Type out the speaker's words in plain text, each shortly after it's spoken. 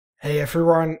Hey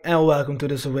everyone, and welcome to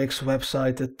this Wix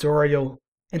website tutorial.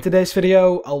 In today's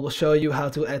video I will show you how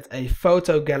to add a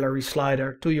photo gallery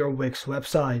slider to your Wix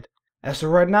website. As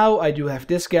of right now I do have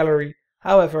this gallery,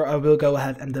 however I will go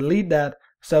ahead and delete that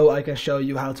so I can show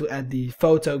you how to add the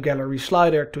photo gallery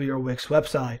slider to your Wix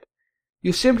website.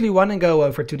 You simply want to go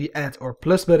over to the add or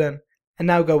plus button and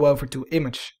now go over to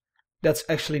image. That's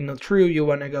actually not true, you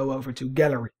want to go over to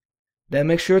gallery. Then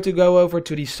make sure to go over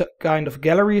to the kind of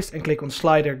galleries and click on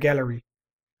slider gallery.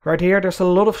 Right here there's a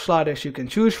lot of sliders you can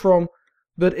choose from,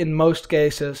 but in most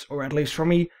cases, or at least for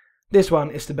me, this one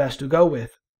is the best to go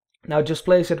with. Now just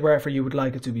place it wherever you would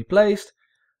like it to be placed.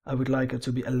 I would like it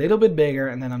to be a little bit bigger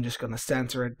and then I'm just gonna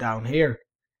center it down here.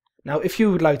 Now if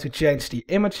you would like to change the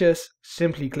images,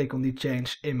 simply click on the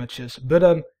change images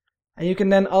button. And you can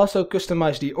then also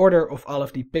customize the order of all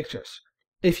of the pictures.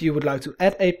 If you would like to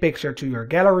add a picture to your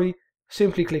gallery,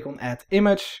 simply click on add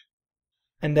image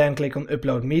and then click on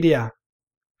upload media.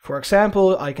 For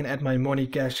example, I can add my money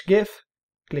cash GIF,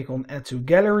 click on add to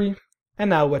gallery, and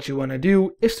now what you want to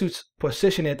do is to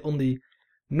position it on the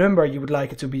number you would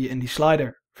like it to be in the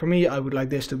slider. For me, I would like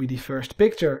this to be the first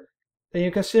picture. Then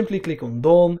you can simply click on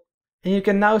done and you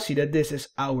can now see that this is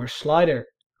our slider.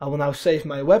 I will now save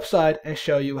my website and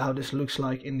show you how this looks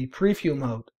like in the preview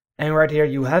mode. And right here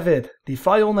you have it, the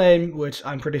file name, which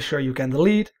I'm pretty sure you can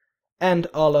delete, and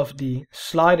all of the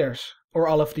sliders, or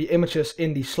all of the images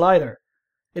in the slider.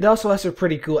 It also has a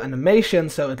pretty cool animation,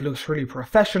 so it looks really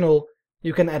professional.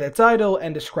 You can add a title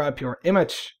and describe your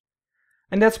image.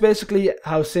 And that's basically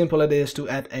how simple it is to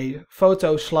add a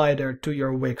photo slider to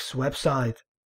your Wix website.